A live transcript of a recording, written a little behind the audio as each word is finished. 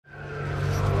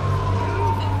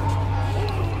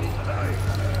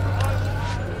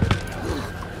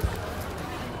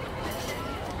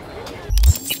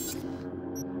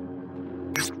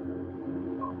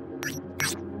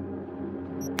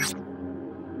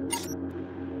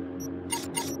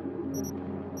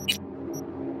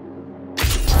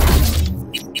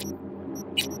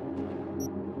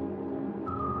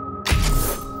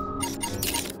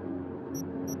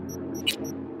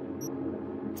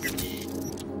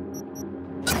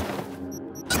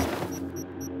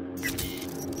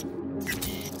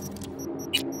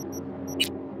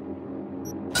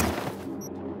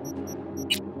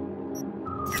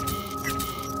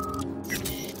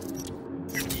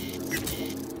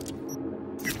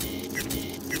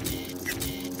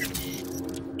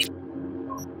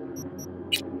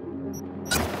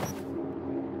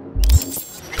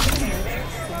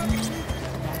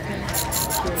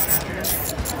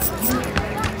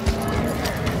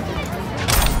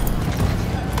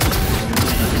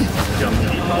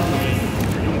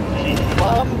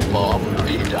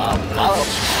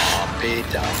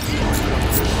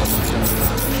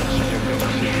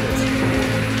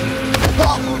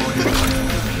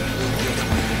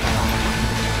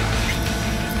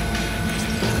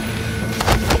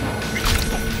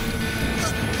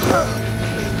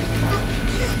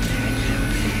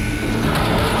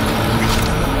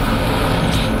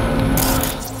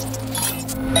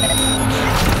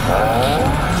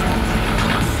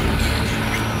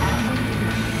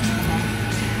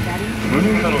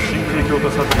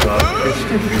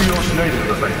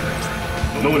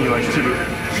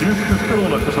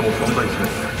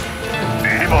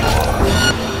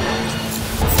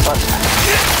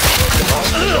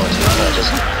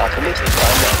Are committed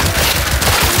by men.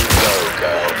 Go,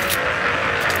 girl.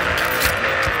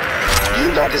 New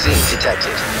magazine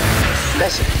detected.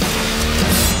 Message.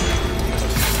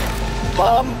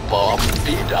 Bum bum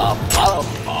bida bum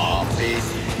bum bida.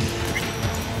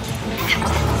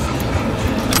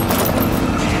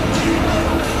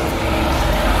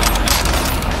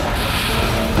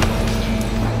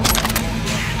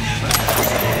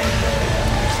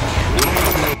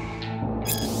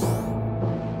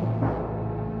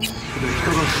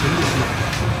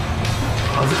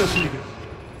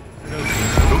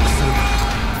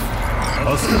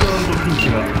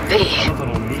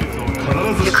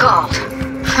 V, you called.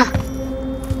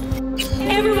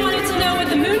 Ever wanted to know what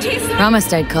the moon tastes like?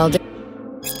 Promised I'd called it.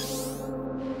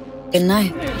 Didn't I?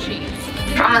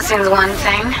 Promising's one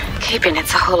thing, keeping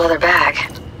it's a whole other bag.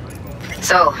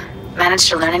 So, managed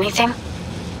to learn anything?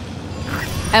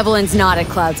 Evelyn's not at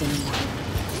Clouds anymore.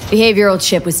 Behavioral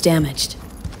chip was damaged.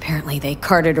 Apparently they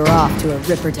carted her off to a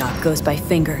Ripper doc goes by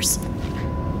Fingers.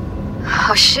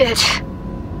 Oh shit.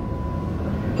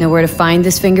 Know where to find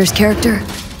this Fingers character?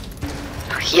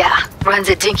 Yeah, runs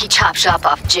a dinky chop shop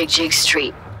off Jig Jig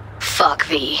Street. Fuck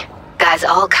V. Guy's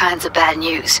all kinds of bad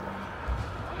news.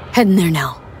 Heading there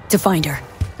now, to find her.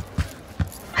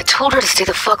 I told her to stay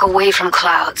the fuck away from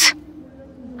Clouds.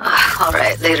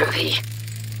 Alright, later, V.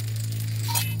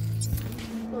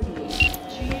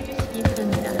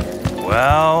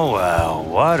 Well, well,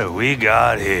 what do we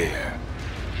got here?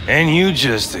 And you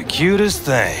just the cutest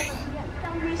thing.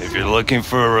 If you're looking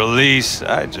for a release,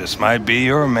 I just might be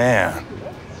your man.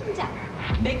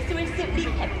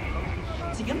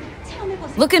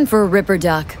 Looking for a Ripper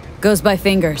doc. Goes by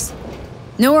Fingers.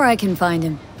 Know where I can find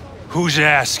him. Who's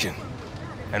asking?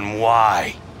 And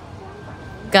why?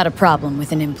 Got a problem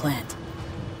with an implant.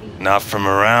 Not from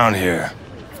around here.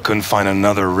 Couldn't find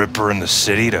another Ripper in the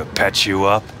city to patch you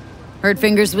up? Heard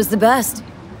Fingers was the best.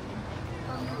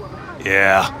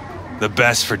 Yeah, the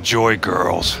best for joy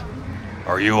girls.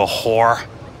 Are you a whore?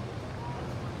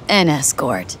 An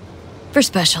escort. For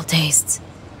special tastes.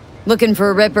 Looking for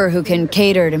a Ripper who can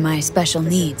cater to my special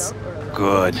needs.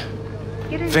 Good.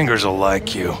 Fingers will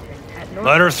like you.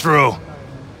 Let her through.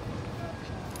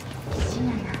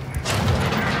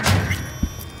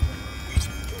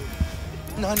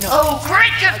 No. Oh,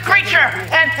 gracious creature!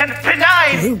 And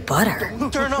benign! Blue butter.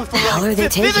 Turn off the hell are they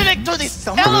taking? Visiting to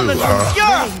the elements of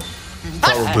pure!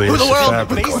 Probably Who it's the world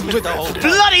fabric with a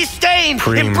bloody stain!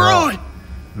 Pre-raw. Imbrued!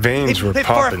 Veins were For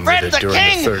popping friend with the it during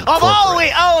king the third of all we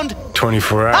corporate. owned!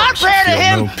 24 hours, Our prayer to feel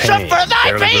him no shall pain, for thy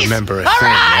barely peace remember a thing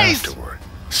arise! afterward.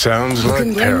 Sounds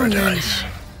like paradise.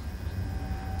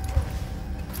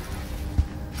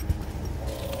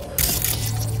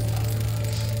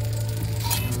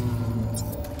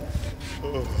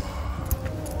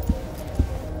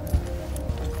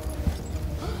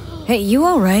 Hey, you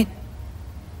alright?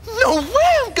 No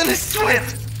way I'm gonna swim!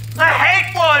 I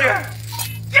hate water!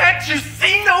 Can't you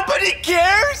see nobody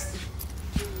cares?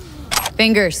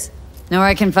 Fingers. Know where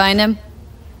I can find him?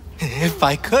 If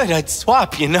I could, I'd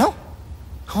swap, you know?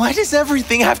 Why does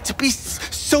everything have to be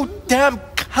so damn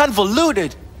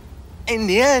convoluted? In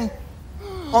the end,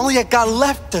 all I got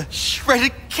left are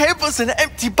shredded cables and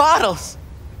empty bottles.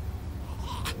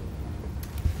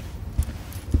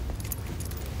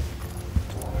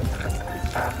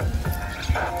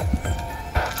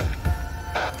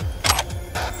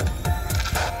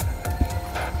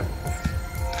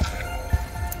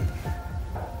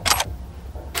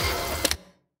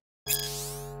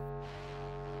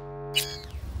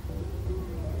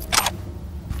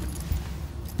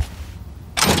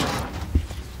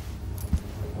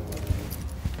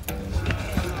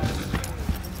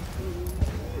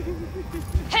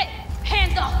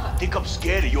 Think I'm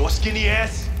scared of your skinny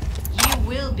ass? You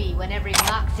will be when every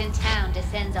mox in town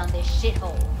descends on this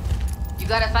shithole. You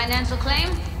got a financial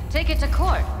claim? Take it to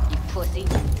court, you pussy.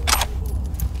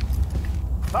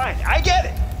 Fine, I get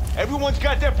it. Everyone's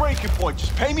got their breaking point.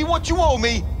 Just pay me what you owe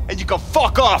me, and you can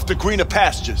fuck off to greener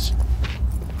pastures.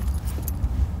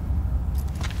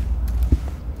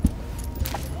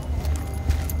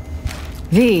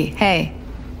 V, hey.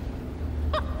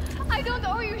 I don't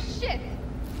owe you shit.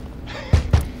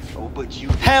 Oh, but you...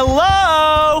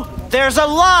 Hello? There's a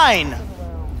line.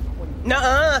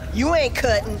 Nuh-uh, you ain't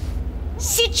cutting.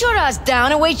 Sit your ass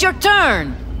down and wait your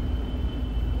turn.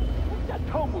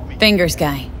 Fingers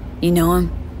guy. You know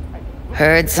him?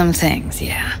 Heard some things,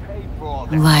 yeah.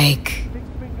 Like...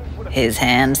 His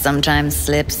hand sometimes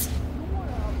slips.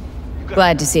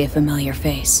 Glad to see a familiar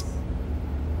face.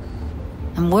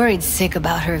 I'm worried sick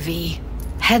about her, V.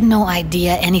 Had no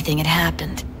idea anything had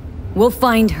happened. We'll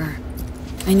find her.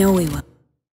 I know we will.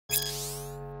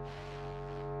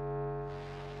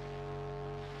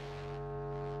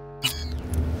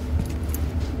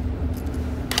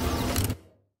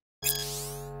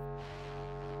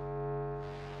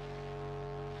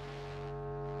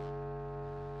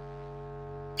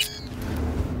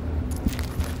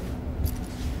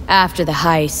 After the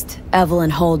heist, Evelyn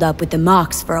holed up with the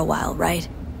Mox for a while, right?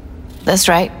 That's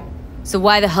right. So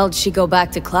why the hell did she go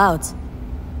back to Clouds?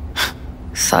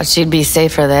 Thought she'd be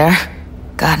safer there.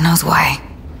 God knows why.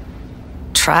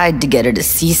 Tried to get her to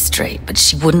see straight, but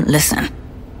she wouldn't listen.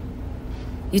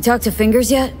 You talked to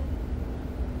Fingers yet?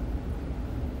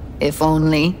 If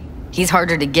only. He's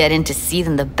harder to get in to see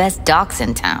than the best docs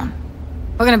in town.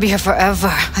 We're gonna be here forever.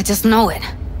 I just know it.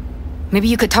 Maybe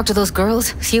you could talk to those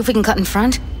girls, see if we can cut in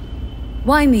front?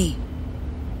 Why me?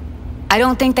 I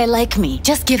don't think they like me.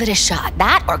 Just give it a shot.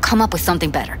 That or come up with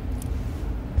something better.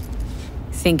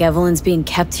 Think Evelyn's being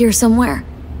kept here somewhere?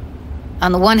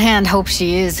 On the one hand, hope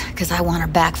she is, because I want her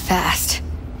back fast.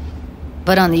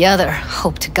 But on the other,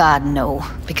 hope to God no,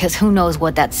 because who knows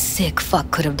what that sick fuck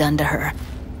could have done to her.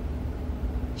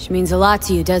 She means a lot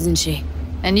to you, doesn't she?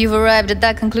 And you've arrived at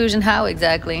that conclusion how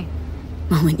exactly?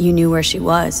 The moment you knew where she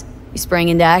was, you sprang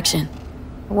into action.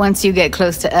 Once you get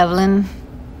close to Evelyn,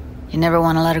 you never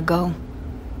want to let her go.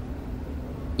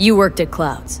 You worked at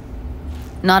Clouds.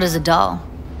 Not as a doll.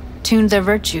 Tuned their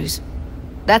virtues.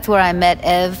 That's where I met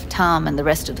Ev, Tom, and the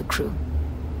rest of the crew.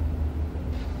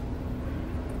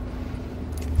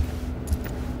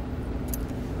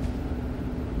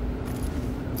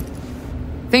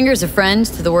 Fingers a friend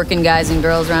to the working guys and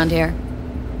girls around here.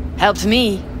 Helped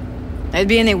me. I'd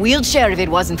be in a wheelchair if it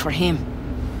wasn't for him.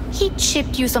 He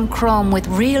chipped you some chrome with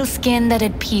real skin that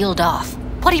had peeled off.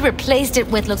 What he replaced it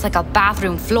with looks like a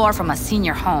bathroom floor from a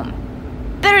senior home.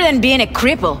 Better than being a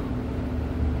cripple.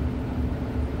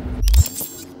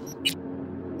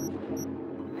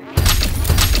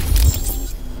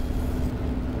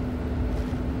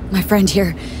 My friend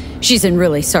here, she's in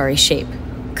really sorry shape.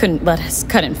 Couldn't let us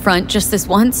cut in front just this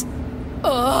once.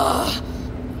 Of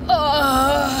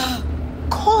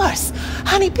course.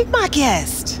 Honey, be my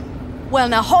guest. Well,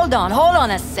 now hold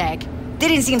on a sec.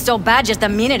 Didn't seem so bad just a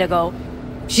minute ago.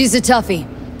 She's a toughie.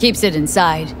 Keeps it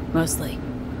inside, mostly.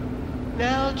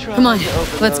 Now try Come on, to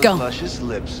open let's those go. luscious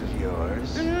lips of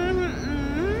yours.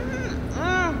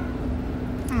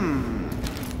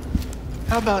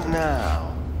 How about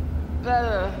now?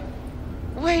 Better.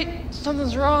 Wait,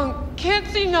 something's wrong. Can't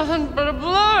see nothing but a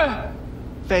blur.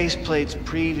 Faceplate's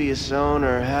previous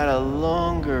owner had a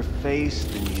longer face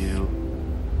than you.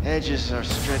 Edges are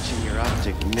stretching your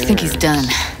optic nerves. I think he's done.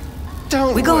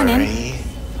 Don't We going in? worry.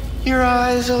 Your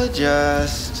eyes will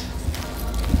adjust.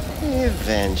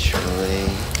 Eventually.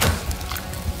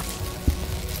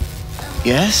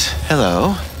 Yes?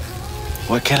 Hello?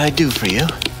 What can I do for you?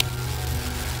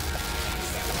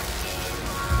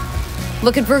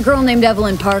 Looking for a girl named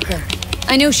Evelyn Parker.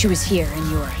 I know she was here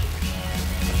in your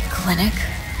clinic.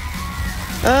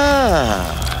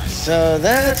 Ah, so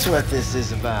that's what this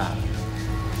is about.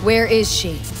 Where is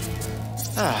she?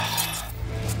 A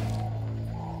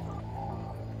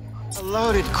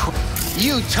loaded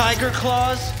You Tiger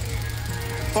Claws?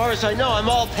 As far as I know, I'm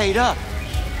all paid up.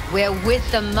 We're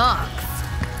with the Mox.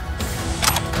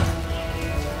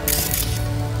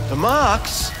 The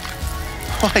Mox?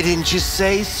 Why didn't you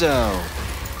say so?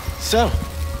 So,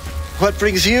 what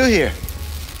brings you here?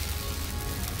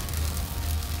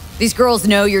 These girls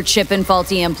know you're chipping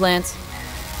faulty implants.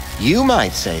 You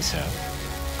might say so.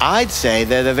 I'd say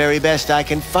they're the very best I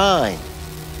can find.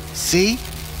 See?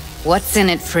 What's in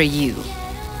it for you?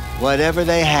 Whatever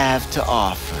they have to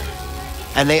offer.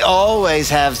 And they always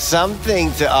have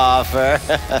something to offer.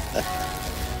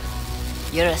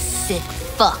 You're a sick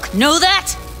fuck. Know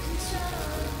that?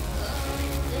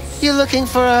 You looking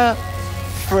for a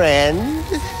friend?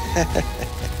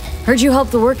 Heard you help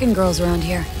the working girls around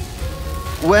here.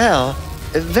 Well,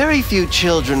 very few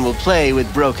children will play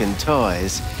with broken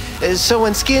toys. So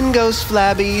when skin goes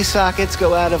flabby, sockets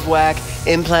go out of whack,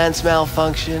 implants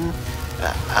malfunction,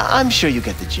 I'm sure you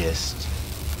get the gist.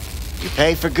 You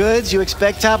pay for goods, you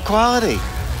expect top quality.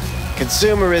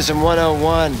 Consumerism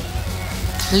 101.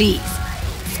 Please.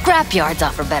 Scrapyards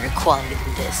offer better quality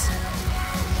than this.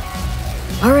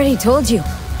 Already told you.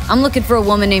 I'm looking for a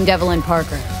woman named Evelyn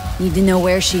Parker. Need to know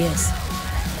where she is.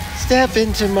 Step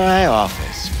into my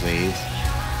office, please.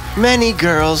 Many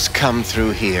girls come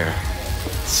through here.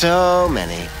 So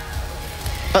many.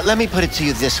 But let me put it to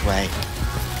you this way.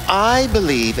 I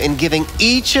believe in giving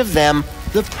each of them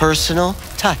the personal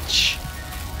touch.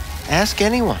 Ask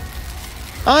anyone.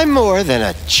 I'm more than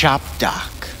a chop doc.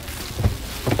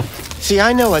 See,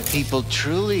 I know what people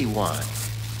truly want.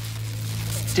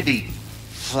 To be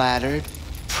flattered,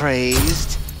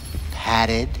 praised,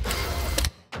 patted.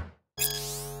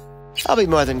 I'll be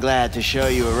more than glad to show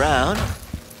you around.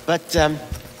 But,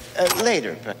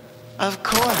 later, but of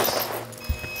course.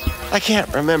 I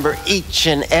can't remember each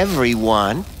and every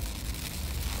one.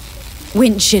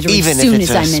 Went shitter Even as soon if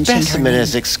it's as I a mentioned her specimen name.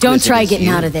 as exquisite Don't try as getting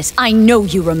you. out of this. I know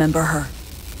you remember her.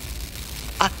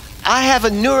 I have a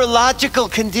neurological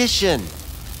condition.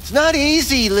 It's not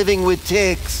easy living with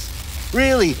tics.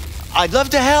 Really, I'd love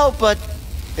to help, but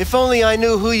if only I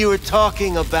knew who you were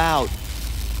talking about.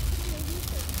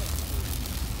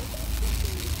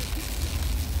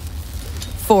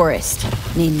 Forrest.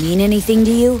 Name mean anything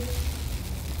to you?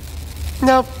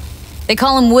 Nope. They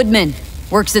call him Woodman.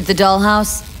 Works at the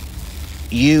dollhouse.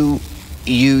 You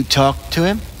talked to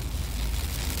him?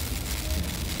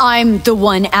 I'm the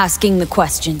one asking the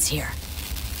questions here.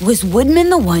 Was Woodman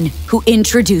the one who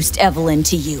introduced Evelyn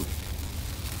to you?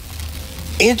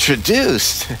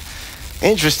 Introduced?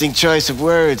 Interesting choice of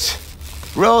words.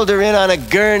 Rolled her in on a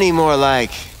gurney, more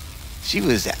like. She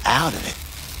was out of it.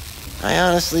 I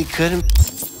honestly couldn't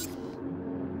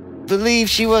believe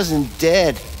she wasn't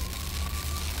dead.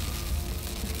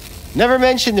 Never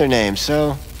mentioned her name,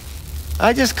 so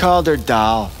I just called her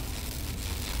Doll.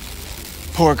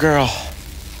 Poor girl.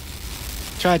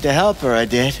 Tried to help her, I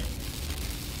did.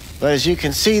 But as you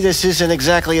can see, this isn't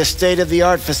exactly a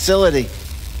state-of-the-art facility.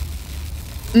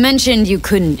 Mentioned you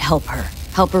couldn't help her.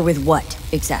 Help her with what,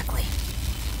 exactly?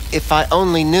 If I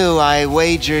only knew, I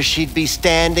wager she'd be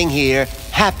standing here,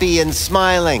 happy and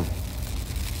smiling.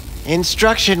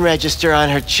 Instruction register on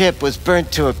her chip was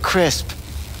burnt to a crisp.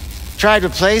 Tried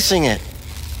replacing it.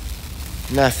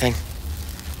 Nothing.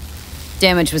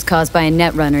 Damage was caused by a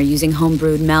netrunner using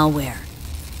homebrewed malware.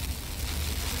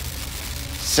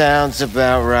 Sounds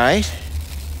about right.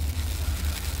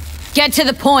 Get to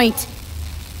the point!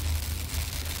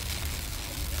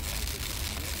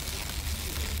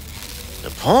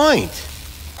 The point?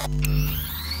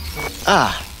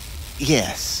 Ah,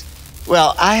 yes.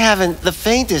 Well, I haven't the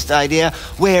faintest idea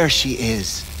where she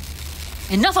is.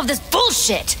 Enough of this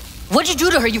bullshit! What'd you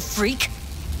do to her, you freak?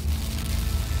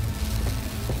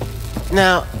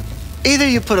 Now, either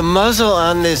you put a muzzle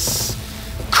on this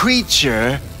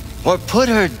creature, or put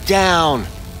her down.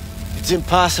 It's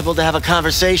impossible to have a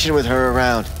conversation with her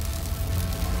around.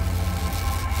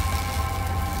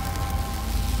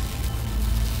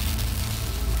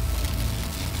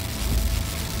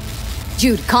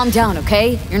 Jude, calm down,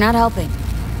 okay? You're not helping.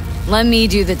 Let me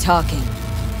do the talking.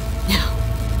 Now,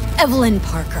 Evelyn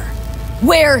Parker.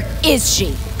 Where is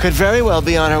she? Could very well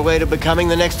be on her way to becoming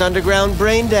the next underground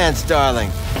braindance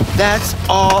darling. That's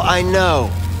all I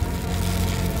know.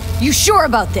 You sure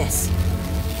about this?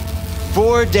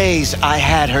 4 days I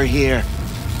had her here.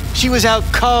 She was out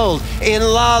cold in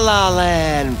La La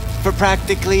Land for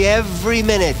practically every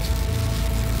minute.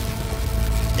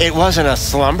 It wasn't a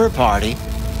slumber party.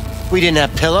 We didn't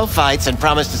have pillow fights and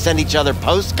promised to send each other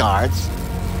postcards.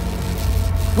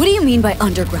 What do you mean by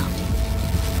underground?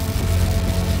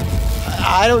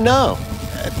 I don't know.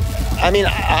 I mean,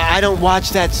 I don't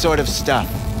watch that sort of stuff.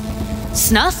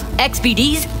 Snuff?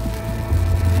 XBDs?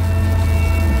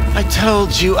 I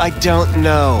told you I don't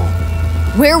know.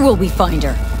 Where will we find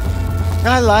her?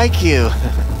 I like you.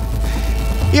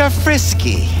 You're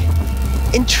frisky,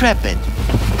 intrepid.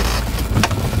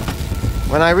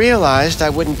 When I realized I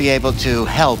wouldn't be able to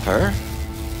help her,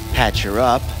 patch her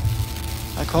up,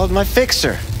 I called my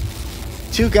fixer.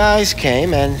 2 guys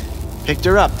came and picked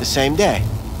her up the same day.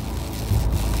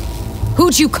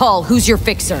 Who'd you call? Who's your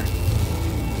fixer?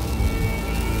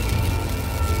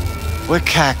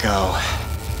 Wakako.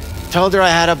 Told her I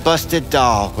had a busted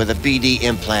doll with a BD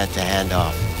implant to hand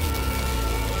off.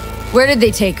 Where did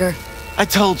they take her? I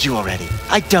told you already.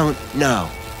 I don't know.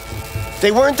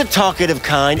 They weren't the talkative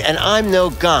kind, and I'm no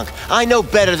gunk. I know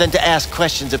better than to ask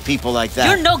questions of people like that.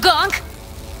 You're no gunk?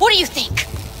 What do you think?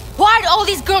 Why'd all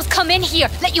these girls come in here,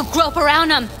 let you grope around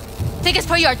them? Think it's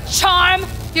for your charm?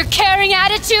 Your caring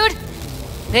attitude?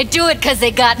 They do it because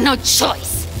they got no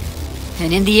choice.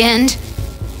 And in the end,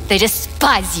 they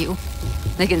despise you.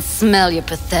 They can smell you're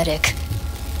pathetic.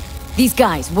 These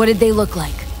guys, what did they look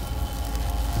like?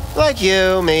 Like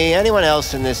you, me, anyone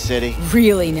else in this city.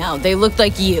 Really now, they looked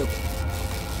like you.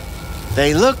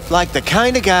 They looked like the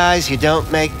kind of guys you don't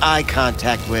make eye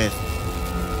contact with.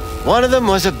 One of them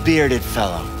was a bearded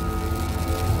fellow.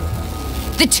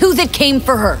 The 2 that came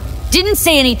for her didn't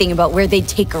say anything about where they'd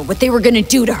take her, what they were gonna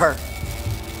do to her.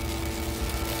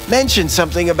 Mentioned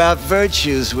something about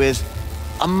virtues with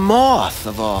A moth,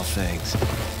 of all things.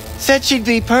 Said she'd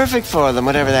be perfect for them,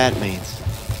 whatever that means.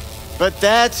 But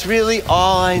that's really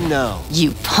all I know.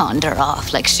 You pawned her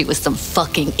off like she was some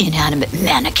fucking inanimate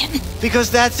mannequin.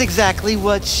 Because that's exactly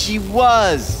what she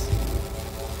was.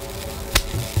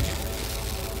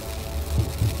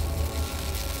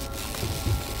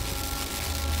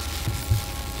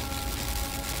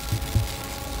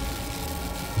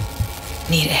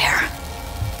 Need air.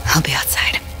 I'll be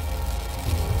outside.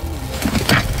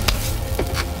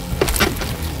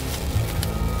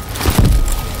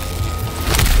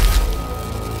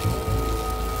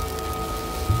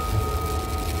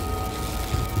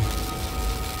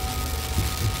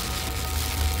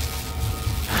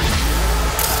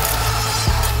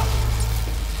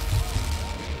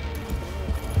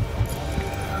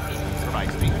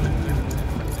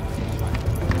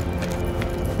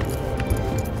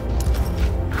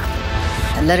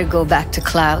 I let her go back to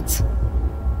Clouds.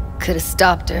 Could have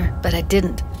stopped her, but I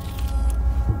didn't.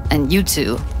 And you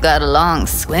two got along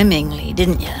swimmingly,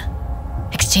 didn't ya?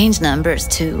 Exchanged numbers,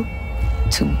 too.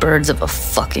 Two birds of a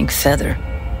fucking feather.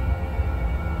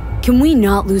 Can we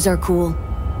not lose our cool?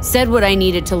 Said what I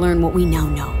needed to learn what we now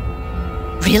know.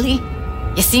 Really?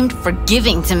 You seemed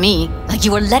forgiving to me, like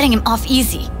you were letting him off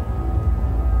easy.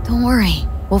 Don't worry.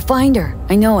 We'll find her.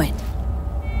 I know it.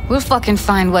 We'll fucking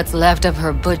find what's left of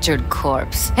her butchered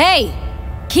corpse. Hey!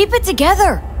 Keep it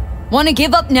together! Wanna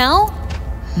give up now?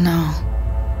 No.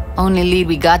 Only lead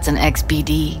we got's an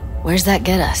XBD. Where's that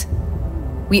get us?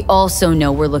 We also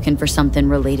know we're looking for something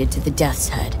related to the Death's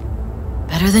Head.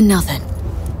 Better than nothing.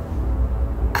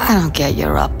 I don't get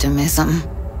your optimism.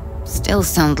 Still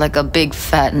sounds like a big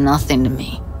fat nothing to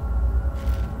me.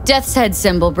 Death's Head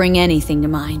symbol bring anything to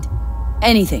mind.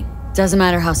 Anything. Doesn't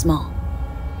matter how small.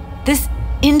 This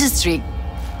industry...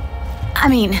 I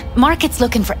mean, market's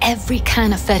looking for every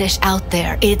kind of fetish out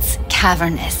there. It's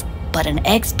cavernous. But an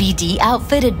XBD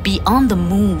outfit'd be on the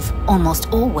move,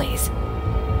 almost always.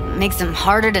 Makes them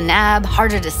harder to nab,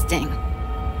 harder to sting.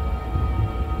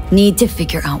 Need to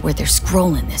figure out where they're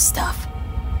scrolling this stuff.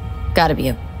 Gotta be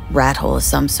a rat hole of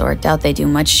some sort. Doubt they do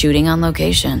much shooting on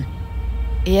location.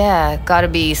 Yeah, gotta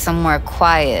be somewhere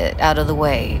quiet, out of the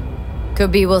way.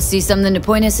 Could be we'll see something to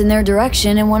point us in their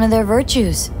direction in one of their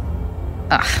virtues.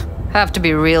 Ugh, have to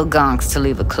be real gonks to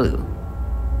leave a clue.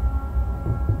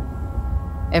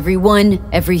 Everyone,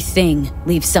 everything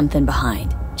leaves something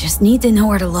behind. Just need to know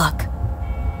where to look.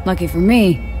 Lucky for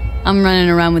me, I'm running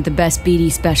around with the best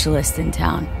BD specialist in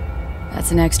town.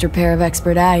 That's an extra pair of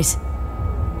expert eyes.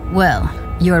 Well,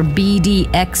 your BD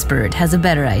expert has a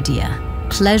better idea.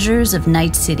 Pleasures of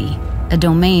Night City, a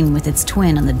domain with its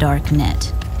twin on the dark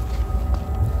net.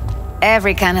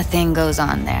 Every kind of thing goes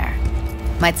on there.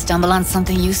 Might stumble on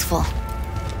something useful.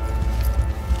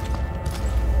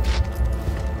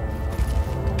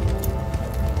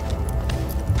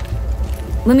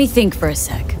 Let me think for a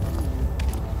sec.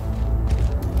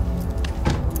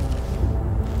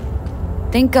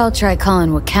 Think I'll try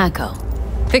calling Wakako.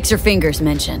 Fix her fingers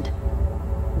mentioned.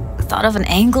 Thought of an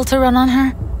angle to run on her?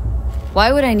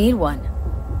 Why would I need one?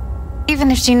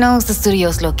 Even if she knows the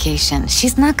studio's location,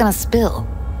 she's not gonna spill.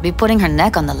 Be putting her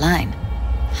neck on the line.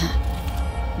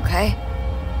 Okay.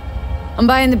 I'm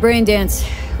buying the brain dance.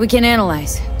 We can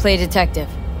analyze. Play detective.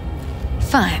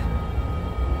 Fine.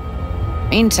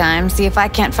 Meantime, see if I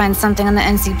can't find something on the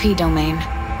NCP domain.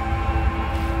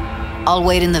 I'll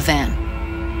wait in the van.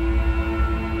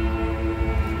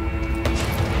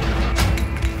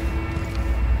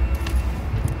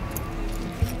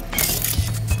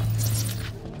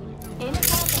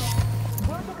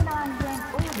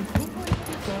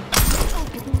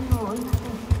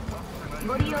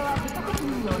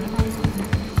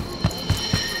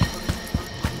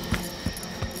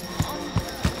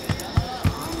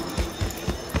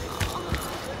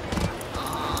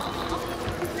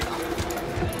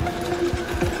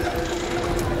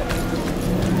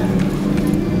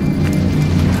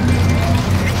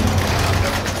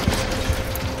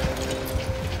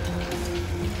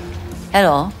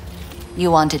 Hello.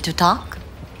 You wanted to talk?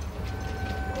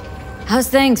 How's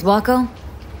things, Wako?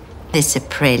 This a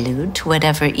prelude to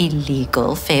whatever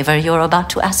illegal favor you're about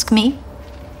to ask me?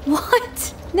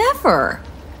 What? Never.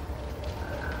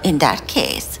 In that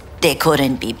case, they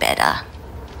couldn't be better.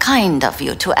 Kind of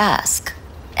you to ask.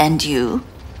 And you?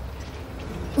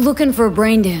 Looking for a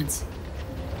brain dance.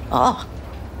 Oh,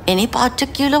 any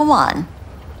particular one?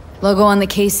 Logo on the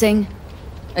casing?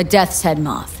 A Death's Head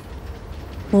moth.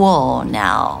 Whoa,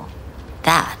 now.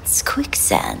 That's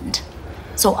quicksand.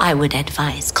 So I would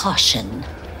advise caution.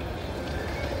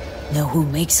 Know who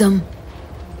makes them?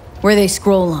 Where they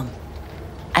scroll them?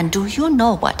 And do you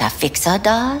know what a fixer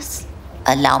does?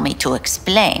 Allow me to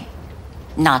explain.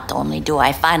 Not only do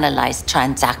I finalize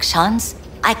transactions,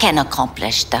 I can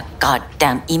accomplish the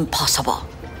goddamn impossible.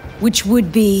 Which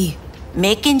would be?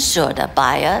 Making sure the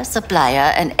buyer,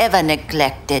 supplier, and ever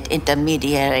neglected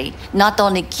intermediary not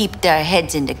only keep their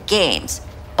heads in the games,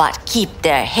 but keep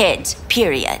their heads,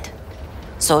 period.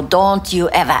 So don't you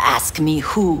ever ask me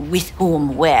who, with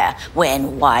whom, where,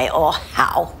 when, why, or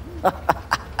how.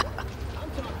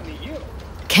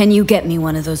 Can you get me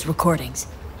one of those recordings?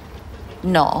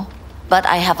 No, but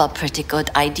I have a pretty good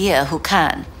idea who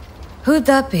can. Who'd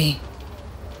that be?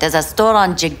 There's a store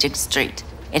on Jig Street.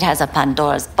 It has a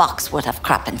Pandora's box worth of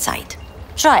crap inside.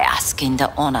 Try asking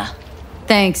the owner.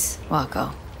 Thanks,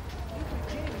 Wako.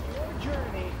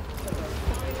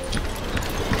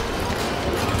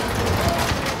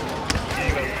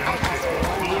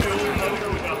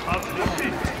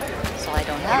 So I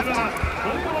don't have to.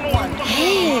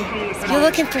 Hey, you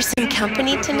looking for some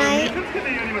company tonight?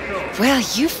 Well,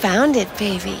 you found it,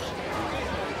 baby.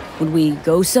 Would we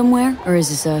go somewhere, or is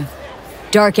this a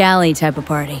dark alley type of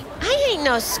party? I ain't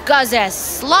no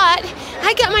scuzz-ass slut.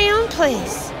 I got my own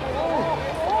place.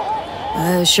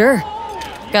 Sure.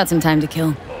 Got some time to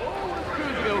kill.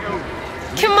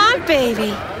 Come on,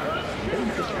 baby.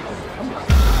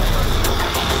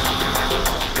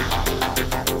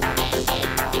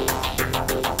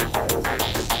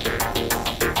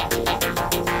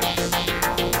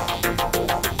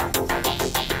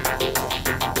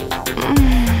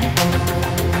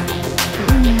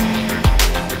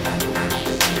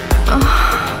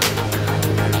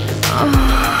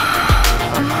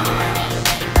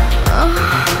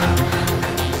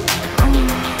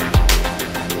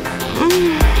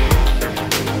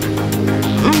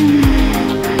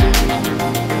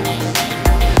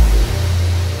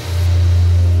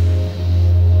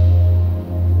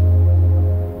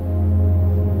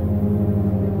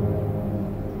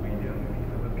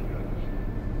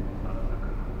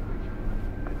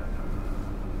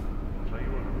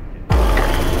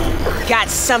 Got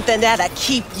something that'll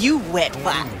keep you wet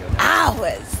for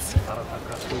hours.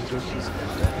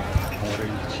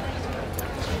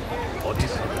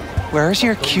 Where's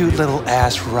your cute little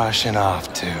ass rushing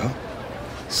off to?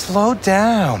 Slow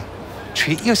down.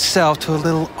 Treat yourself to a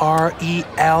little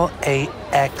RELAXXX.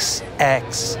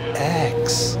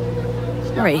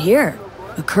 Right here.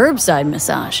 A curbside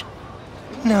massage.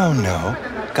 No.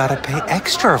 Gotta pay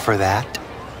extra for that.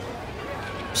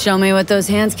 Show me what those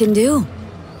hands can do.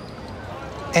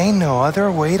 Ain't no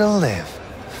other way to live.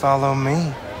 Follow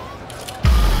me.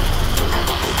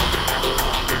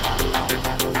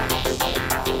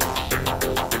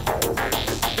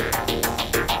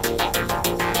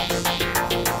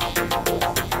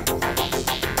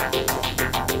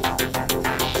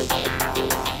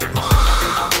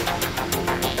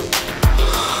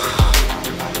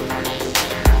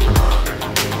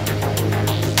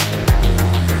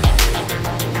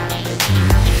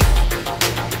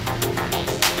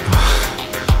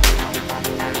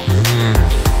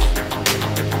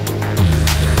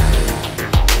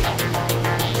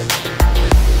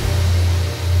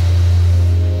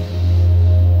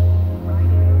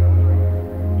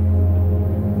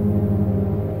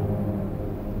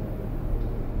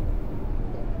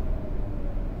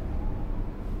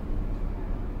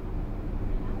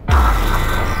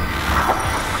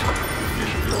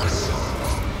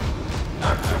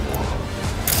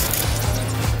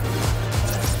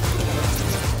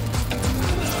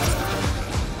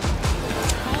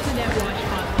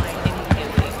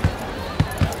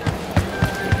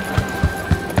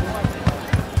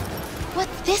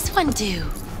 Do?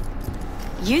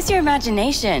 Use your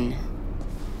imagination.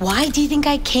 Why do you think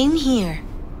I came here?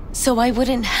 So I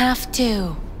wouldn't have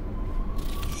to.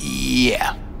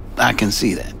 Yeah, I can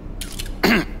see that.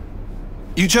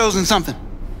 You chosen something?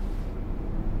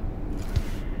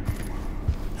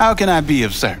 How can I be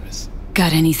of service?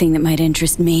 Got anything that might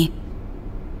interest me?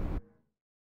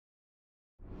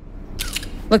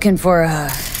 Looking for,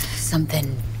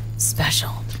 something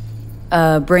special.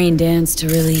 A brain dance to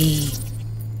really...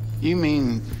 You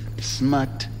mean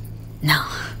smut? No.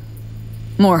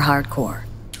 More hardcore.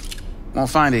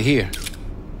 Won't find it here.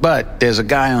 But there's a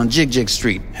guy on Jig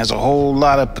Street, has a whole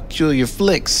lot of peculiar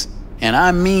flicks. And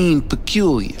I mean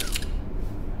peculiar.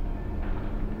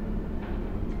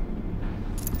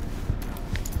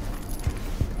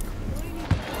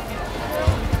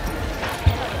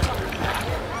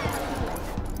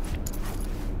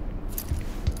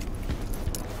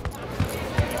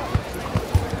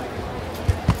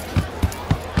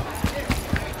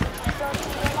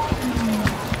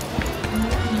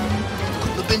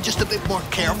 Just a bit more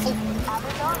careful.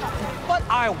 But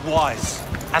I was.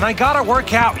 and I gotta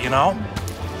work out, you know?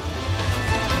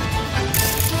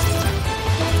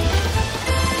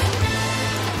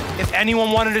 If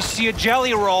anyone wanted to see a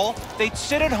jelly roll, they'd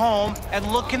sit at home and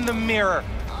look in the mirror.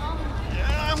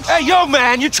 Hey, yo,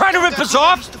 man, you trying to rip us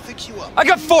off? I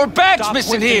got 4 bags Stop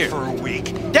missing whipping here. for a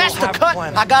week. That's the cut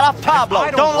I got off Pablo.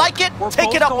 Don't like it?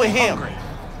 Take it up with him.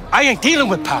 I ain't dealing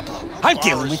with Pablo. I'm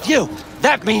dealing with you.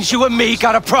 That means you and me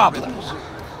got a problem.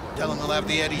 Tell him he'll have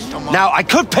the Eddies tomorrow. Now, I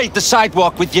could paint the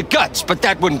sidewalk with your guts, but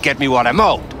that wouldn't get me what I'm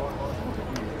owed.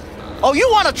 Oh, you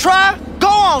want to try? Go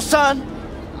on, son.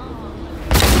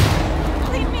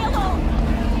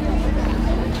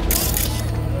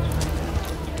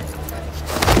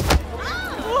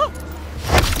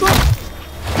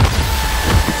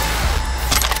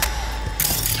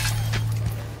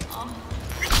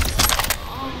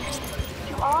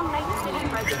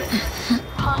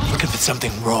 Looking for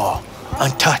something raw,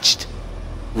 untouched.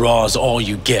 Raw's all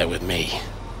you get with me.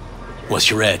 What's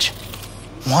your edge?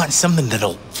 Want something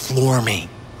that'll floor me,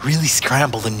 really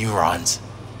scramble the neurons.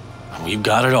 We've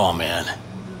got it all, man.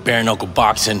 Bare knuckle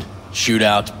boxing,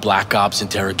 shootouts, black ops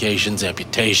interrogations,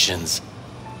 amputations.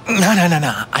 No.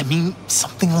 I mean,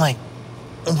 something like,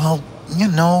 well, you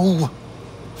know.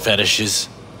 Fetishes?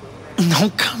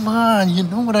 No, come on, you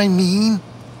know what I mean.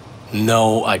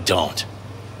 No, I don't.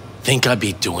 Think I'd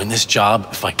be doing this job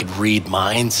if I could read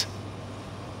minds?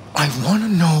 I want to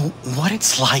know what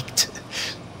it's like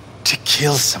to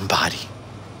kill somebody.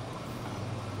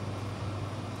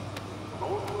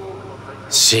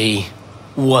 See?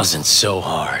 Wasn't so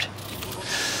hard.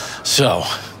 So,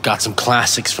 got some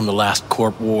classics from the last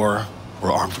Corp War,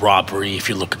 or armed robbery if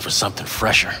you're looking for something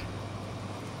fresher.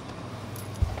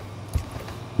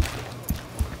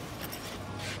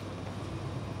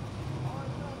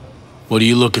 What are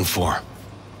you looking for?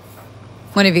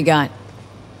 What have you got?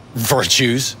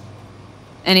 Virtues?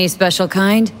 Any special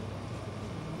kind?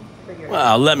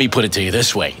 Well, let me put it to you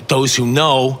this way. Those who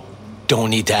know don't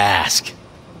need to ask.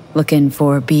 Looking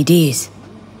for BDs.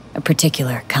 A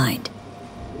particular kind.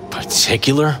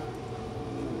 Particular?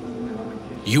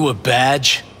 You a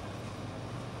badge?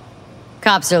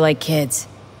 Cops are like kids.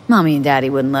 Mommy and Daddy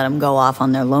wouldn't let them go off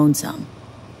on their lonesome.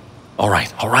 All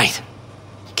right.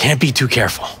 Can't be too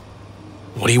careful.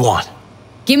 What do you want?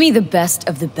 Give me the best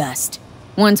of the best.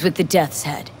 Ones with the death's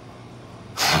head.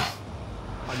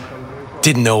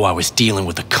 Didn't know I was dealing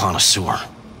with a connoisseur.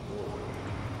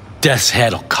 Death's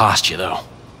head'll cost you, though.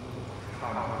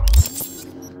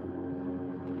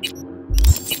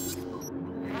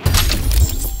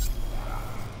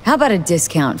 How about a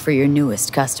discount for your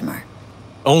newest customer?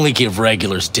 Only give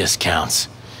regulars discounts.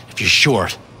 If you're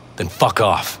short, then fuck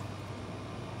off.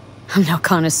 I'm no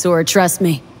connoisseur, trust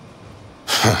me.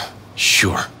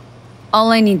 Sure.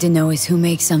 All I need to know is who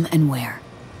makes them and where.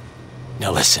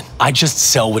 Now listen, I just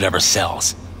sell whatever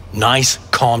sells. Nice,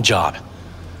 calm job.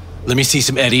 Let me see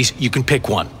some eddies, you can pick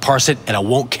one, parse it, and I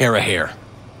won't care a hair.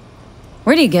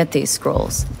 Where do you get these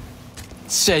scrolls?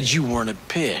 Said you weren't a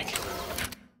pig.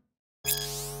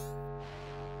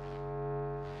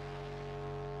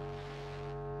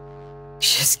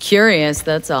 Just curious,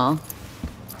 that's all.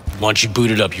 Once you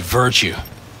booted up your virtue,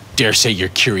 dare say your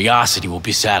curiosity will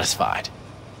be satisfied.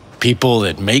 People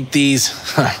that make these,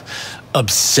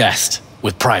 obsessed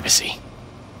with privacy.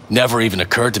 Never even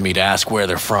occurred to me to ask where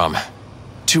they're from.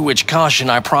 To which caution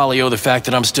I probably owe the fact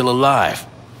that I'm still alive,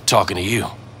 talking to you.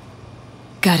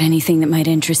 Got anything that might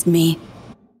interest me?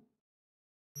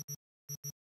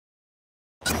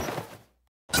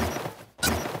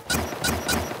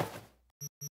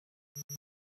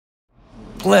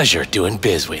 Pleasure doing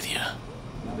biz with you.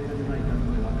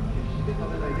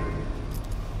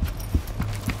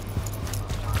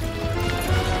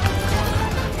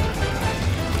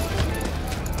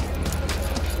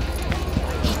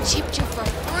 Chipped you for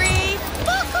free?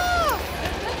 Fuck off!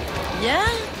 Yeah?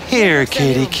 Here,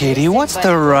 kitty, what's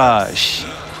the rush?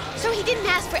 So he didn't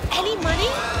ask for any money?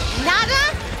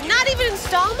 Nada? Not even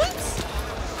installments?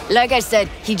 Like I said,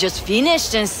 he just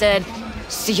finished and said,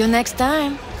 see you next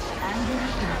time.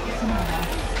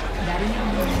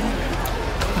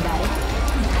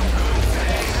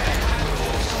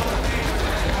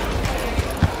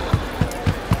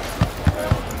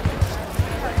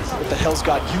 What the hell's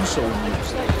got you so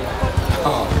amused?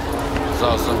 Oh,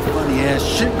 saw some funny-ass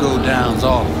shit go downs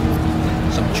off.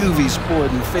 Some juvies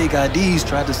sporting fake IDs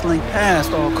tried to slink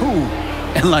past all cool,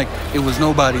 and like it was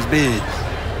nobody's biz.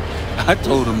 I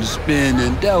told them to spin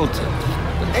in Delta,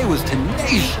 but they was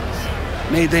tenacious.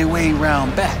 Made their way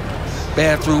round back,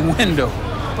 bathroom window,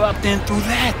 popped in through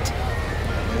that.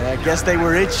 Yeah, I guess they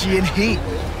were itchy and heat.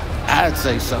 I'd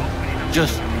say so.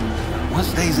 Just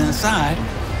once they's inside,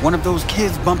 one of those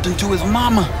kids bumped into his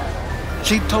mama.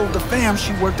 She told the fam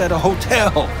she worked at a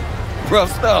hotel.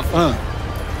 Rough stuff, huh?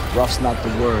 Rough's not the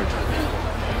word.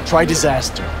 Try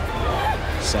disaster.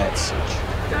 Sad such.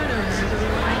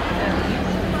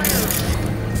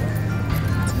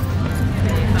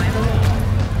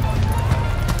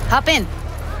 Hop in.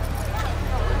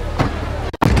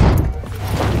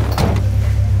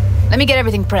 Let me get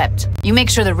everything prepped. You make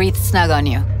sure the wreath's snug on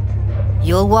you.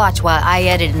 You'll watch while I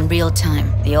edit in real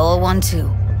time. The old one,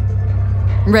 too.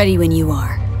 Ready when you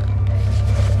are.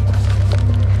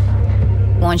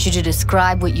 Want you to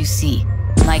describe what you see.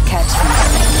 Might catch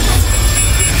some.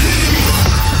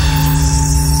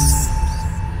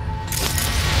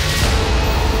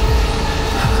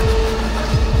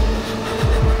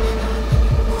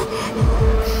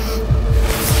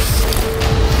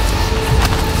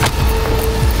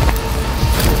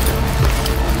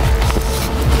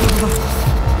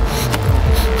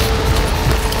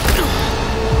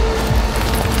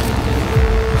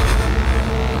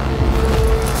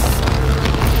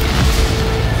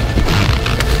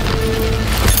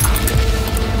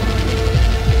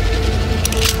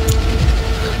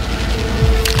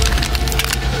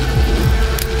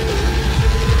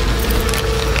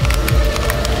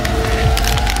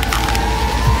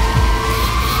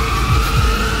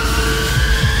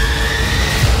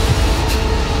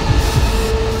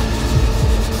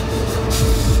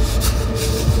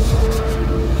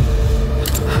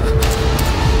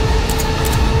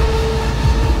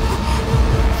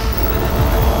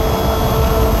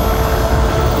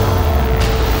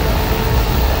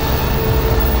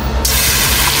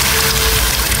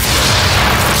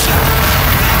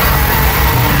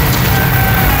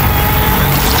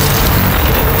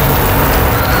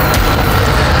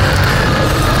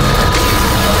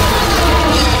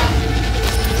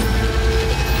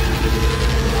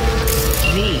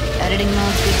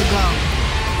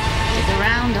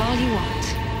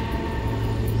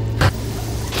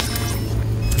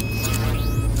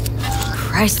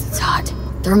 Christ, it's hot.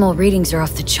 Thermal readings are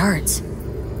off the charts.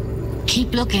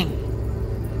 Keep looking.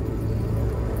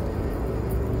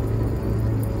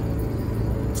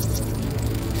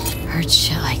 Heard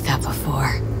shit like that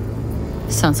before.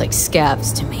 Sounds like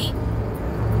scabs to me.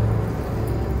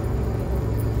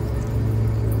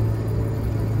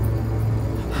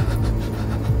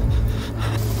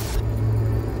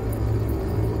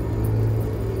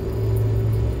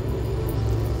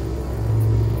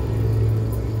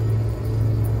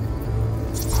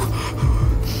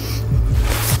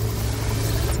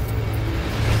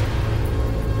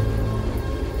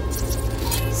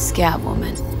 Scab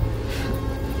woman.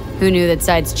 Who knew that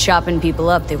besides chopping people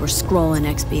up, they were scrolling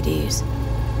XBDs?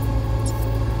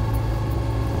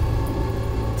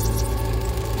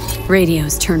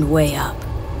 Radios turned way up.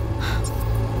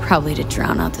 Probably to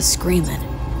drown out the screaming.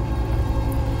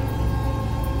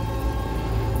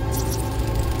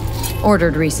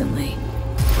 Ordered recently.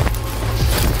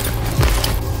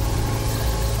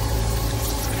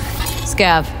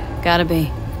 Scav. Gotta be.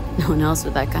 No one else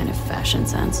with that kind of fashion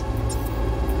sense.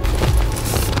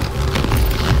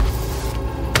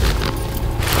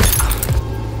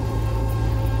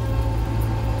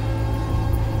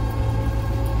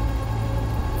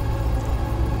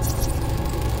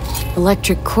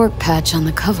 Electric Corp patch on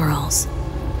the coveralls.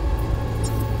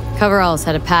 Coveralls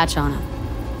had a patch on them.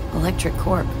 Electric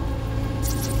Corp.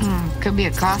 Could be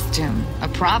a costume. A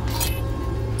prop?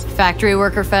 Factory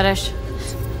worker fetish?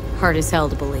 Hard as hell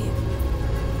to believe.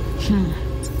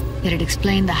 It'd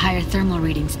explain the higher thermal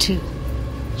readings, too.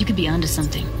 You could be onto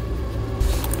something.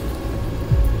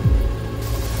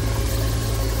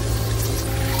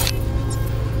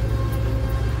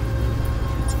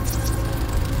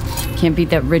 Can't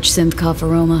beat that rich synth cough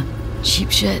aroma.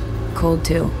 Cheap shit. Cold,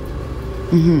 too.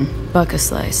 Buck a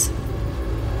slice.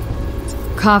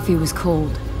 Coffee was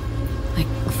cold. Like,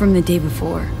 from the day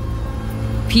before.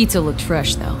 Pizza looked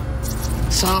fresh, though.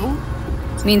 So?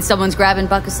 Means someone's grabbing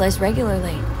buck a slice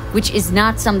regularly. Which is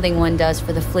not something one does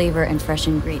for the flavor and fresh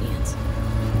ingredients.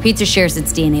 Pizza shares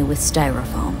its DNA with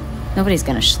styrofoam. Nobody's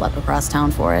gonna schlep across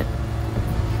town for it.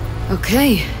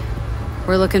 Okay.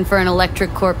 We're looking for an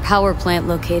electric corp power plant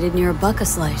located near a buck a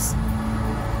slice.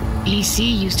 EC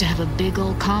used to have a big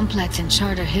old complex in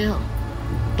Charter Hill.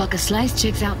 Buck a slice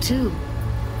checks out too.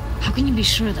 How can you be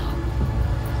sure though?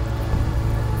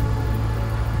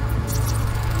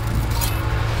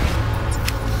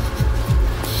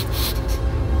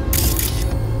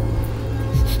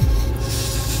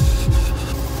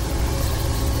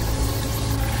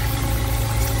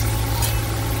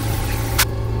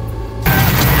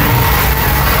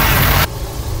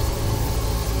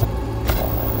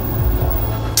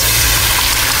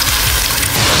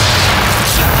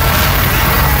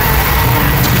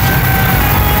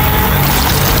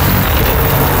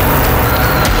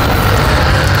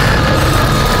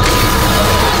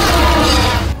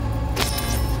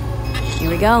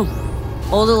 go.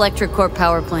 Old electric corp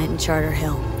power plant in Charter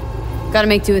Hill. Gotta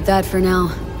make do with that for now.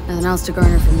 Nothing else to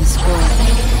garner from this scroll.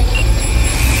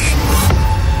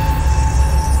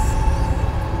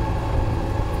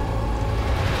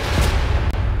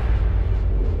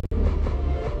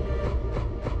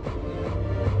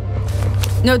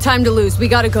 No time to lose. We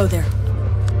gotta go there.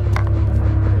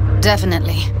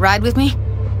 Definitely. Ride with me?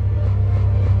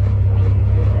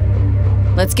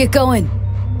 Let's get going.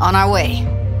 On our way.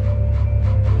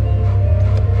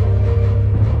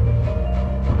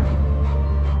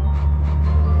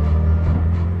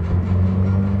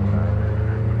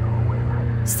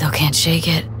 Still can't shake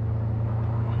it.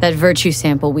 That virtue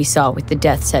sample we saw with the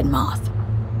Death's Head moth.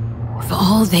 If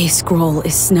all they scroll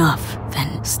is snuff,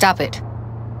 then... Stop it.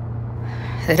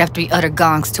 They'd have to be utter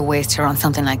gonks to waste her on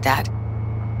something like that.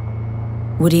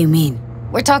 What do you mean?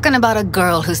 We're talking about a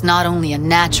girl who's not only a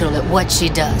natural at what she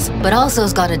does, but also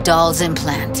has got a doll's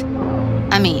implant.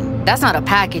 I mean, that's not a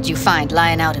package you find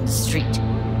lying out in the street.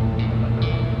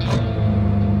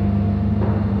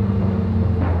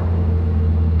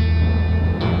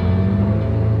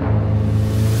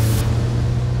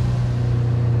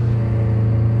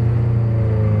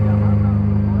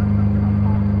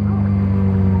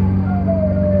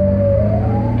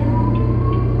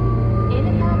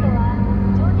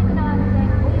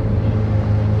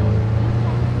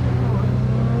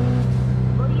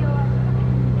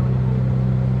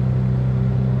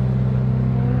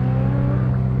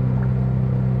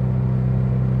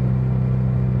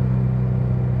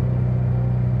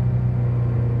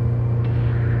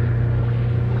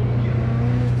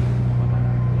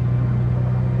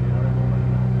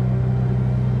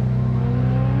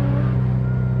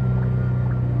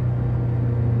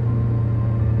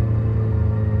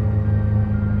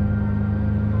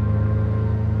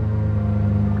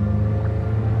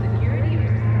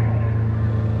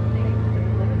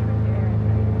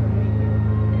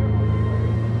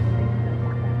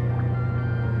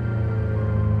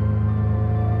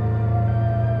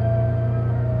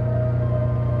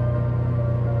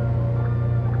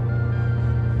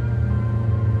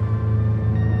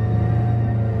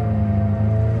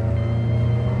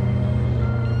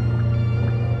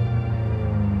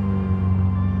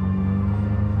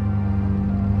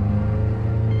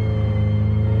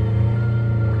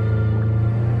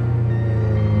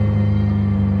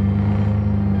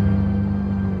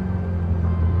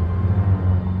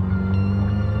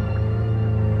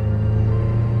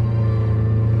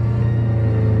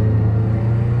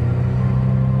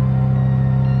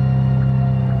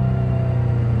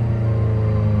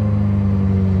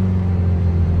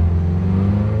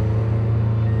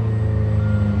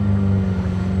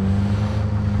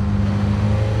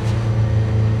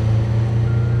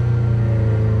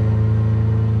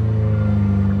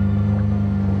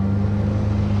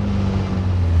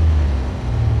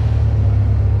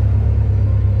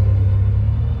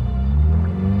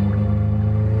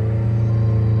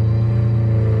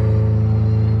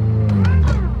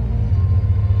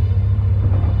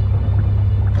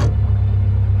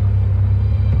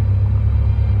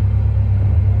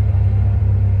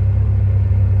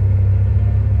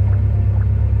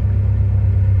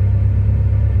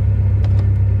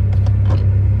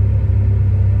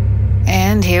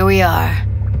 Here we are.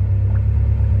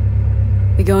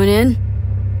 We going in?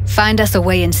 Find us a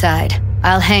way inside.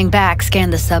 I'll hang back, scan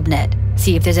the subnet,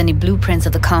 see if there's any blueprints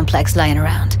of the complex lying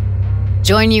around.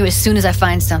 Join you as soon as I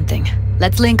find something.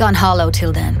 Let's link on Hollow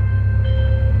till then.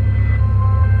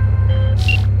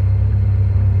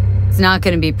 It's not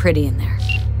gonna be pretty in there.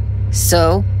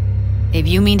 So? If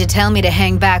you mean to tell me to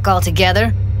hang back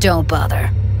altogether, don't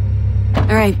bother.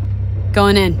 Alright,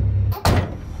 going in.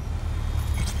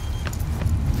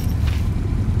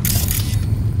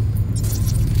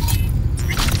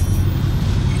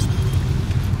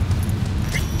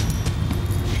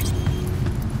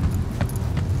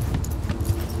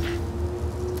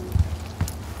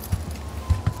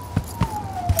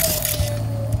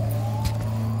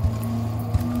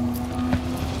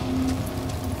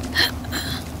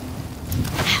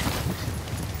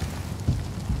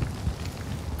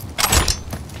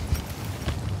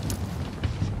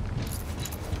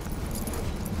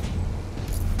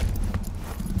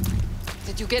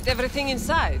 You get everything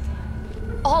inside?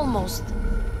 Almost.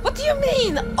 What do you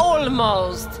mean,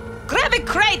 almost? Grab a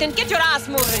crate and get your ass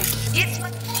moving.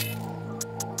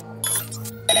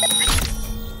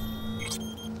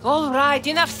 All right,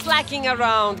 enough slacking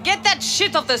around. Get that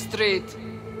shit off the street.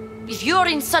 If you're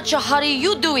in such a hurry,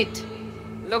 you do it.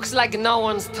 Looks like no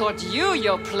one's taught you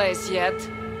your place yet.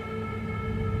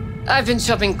 I've been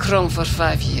shopping chrome for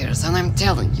 5 years, and I'm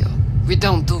telling you, we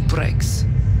don't do breaks.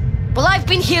 Well, I've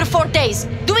been here for days,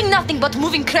 doing nothing but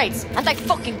moving crates, and I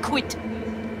fucking quit.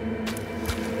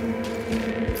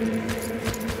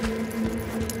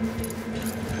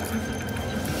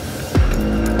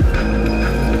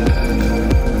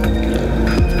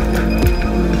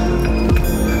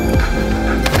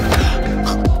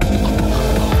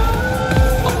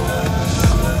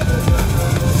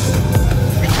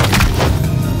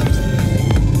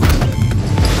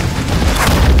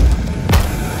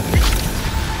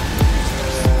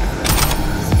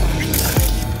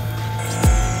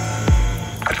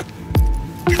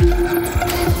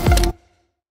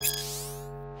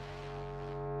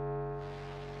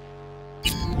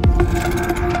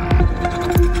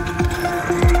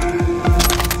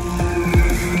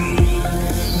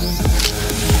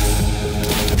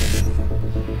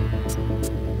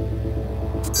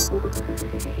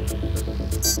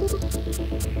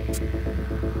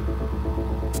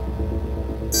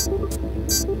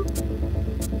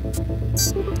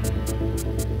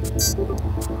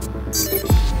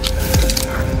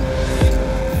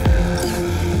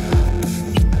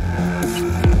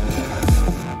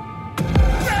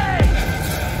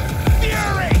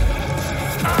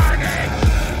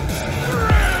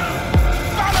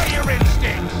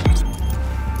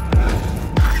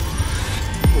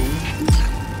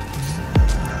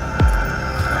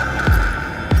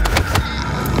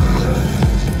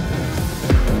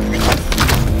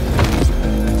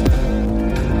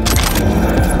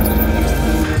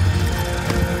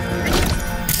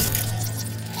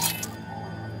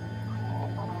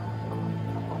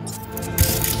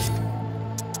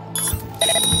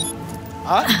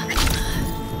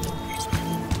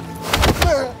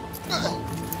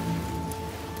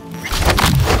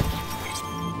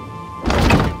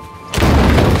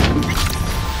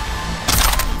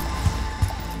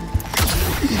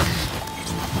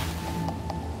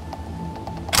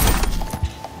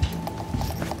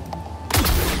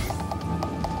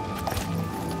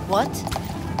 What?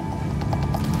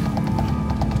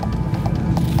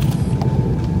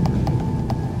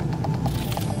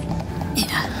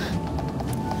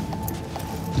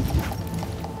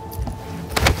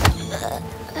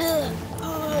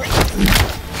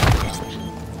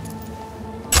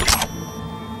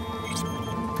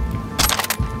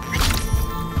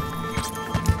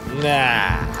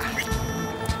 Nah.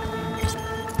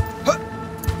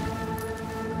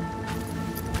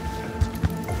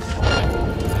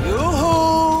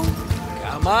 Yoo-hoo!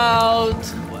 Come out,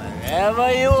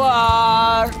 wherever you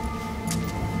are.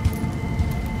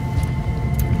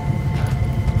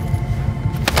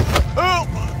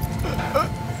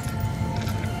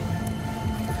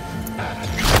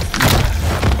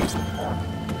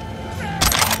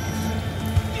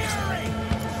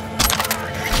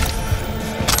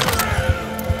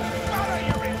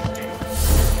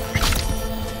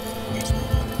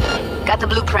 Got the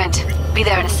blueprint. Be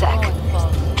there in a sec.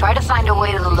 Try to find a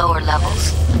way to the lower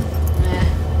levels.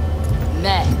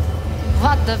 Meh.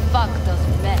 What the fuck does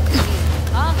meh mean,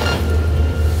 huh?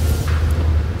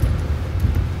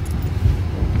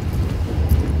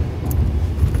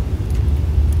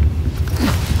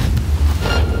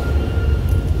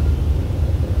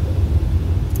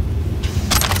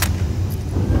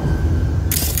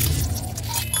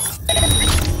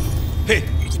 Hey!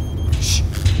 Shh!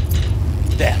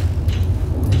 There.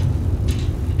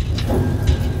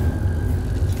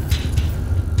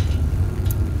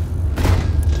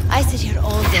 I sit here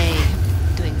all day,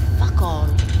 doing fuck all.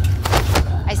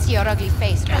 I see your ugly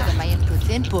face more than my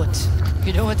input.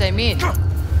 You know what I mean?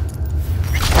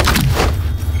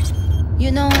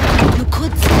 You know, you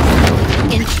could say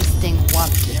something interesting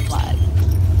once in a while.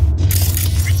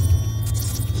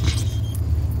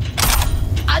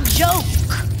 A joke!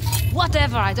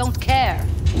 Whatever, I don't care.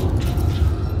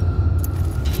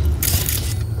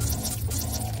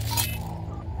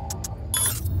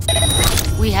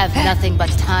 We have nothing but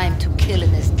time to kill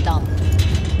in this dump.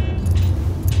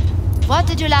 What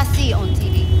did you last see on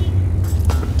TV?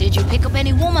 Did you pick up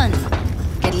any woman?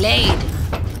 Get laid?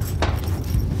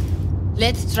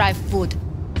 Let's try food.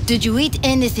 Did you eat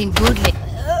anything good lately?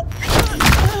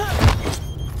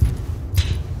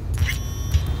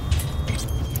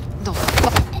 The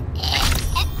fuck?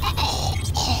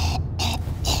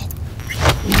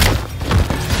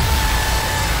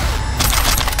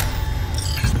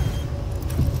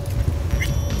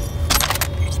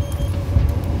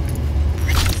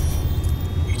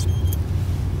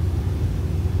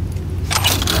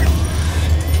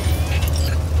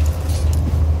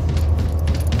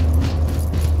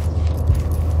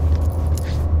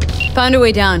 Found a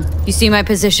way down. You see my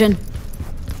position?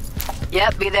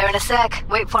 Yep, be there in a sec.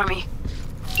 Wait for me.